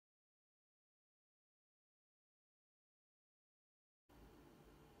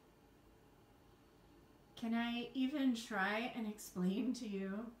Can I even try and explain to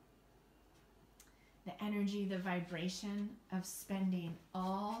you the energy, the vibration of spending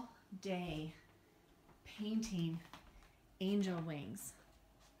all day painting angel wings?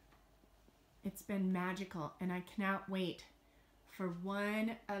 It's been magical, and I cannot wait for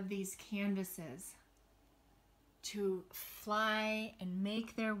one of these canvases to fly and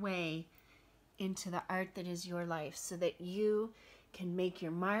make their way into the art that is your life, so that you can make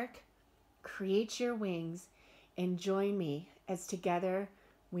your mark, create your wings, and join me as together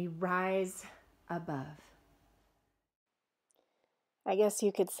we rise above. I guess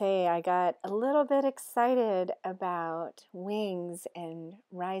you could say I got a little bit excited about wings and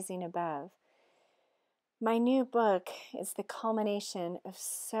rising above. My new book is the culmination of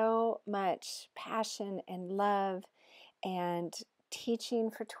so much passion and love and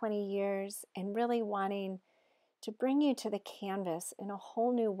teaching for 20 years and really wanting to bring you to the canvas in a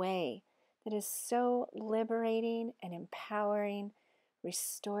whole new way that is so liberating and empowering,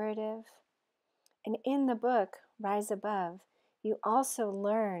 restorative. And in the book, Rise Above, you also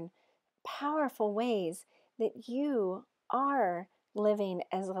learn powerful ways that you are living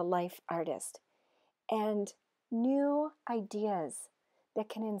as a life artist, and new ideas that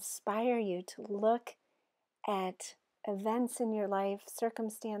can inspire you to look at events in your life,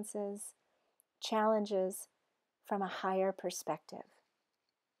 circumstances, challenges from a higher perspective.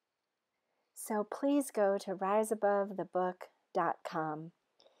 So please go to riseabovethebook.com.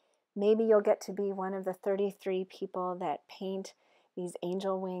 Maybe you'll get to be one of the 33 people that paint these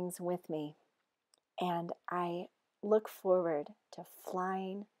angel wings with me. And I look forward to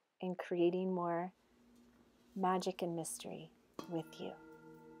flying and creating more magic and mystery with you.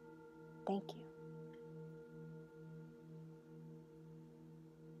 Thank you.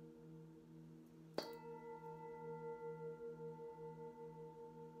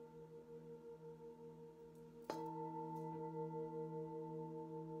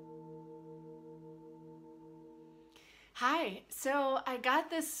 Hi, so I got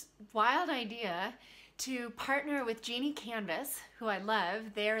this wild idea to partner with Genie Canvas, who I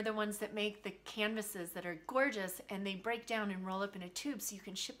love. They're the ones that make the canvases that are gorgeous, and they break down and roll up in a tube so you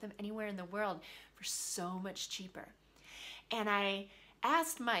can ship them anywhere in the world for so much cheaper. And I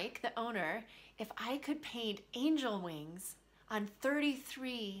asked Mike, the owner, if I could paint angel wings on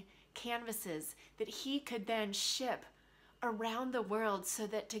 33 canvases that he could then ship around the world, so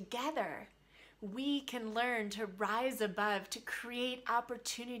that together we can learn to rise above, to create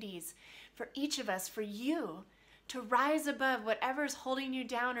opportunities for each of us, for you, to rise above whatever's holding you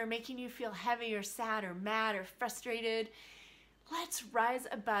down or making you feel heavy or sad or mad or frustrated. Let's rise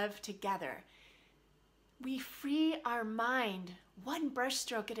above together. We free our mind one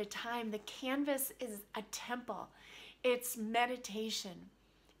brushstroke at a time. The canvas is a temple. It's meditation.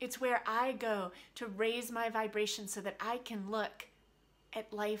 It's where I go to raise my vibration so that I can look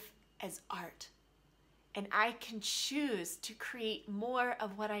at life as art. And I can choose to create more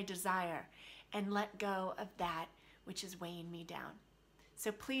of what I desire and let go of that which is weighing me down.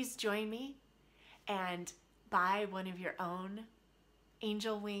 So please join me and buy one of your own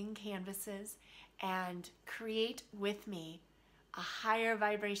angel wing canvases and create with me a higher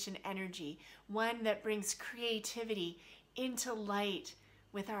vibration energy, one that brings creativity into light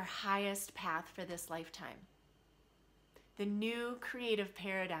with our highest path for this lifetime. The new creative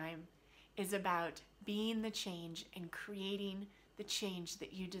paradigm is about being the change and creating the change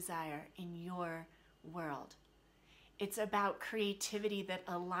that you desire in your world. It's about creativity that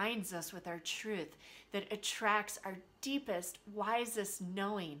aligns us with our truth, that attracts our deepest, wisest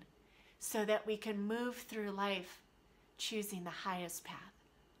knowing, so that we can move through life choosing the highest path,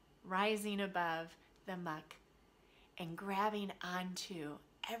 rising above the muck, and grabbing onto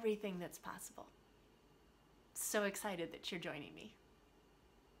everything that's possible. So excited that you're joining me.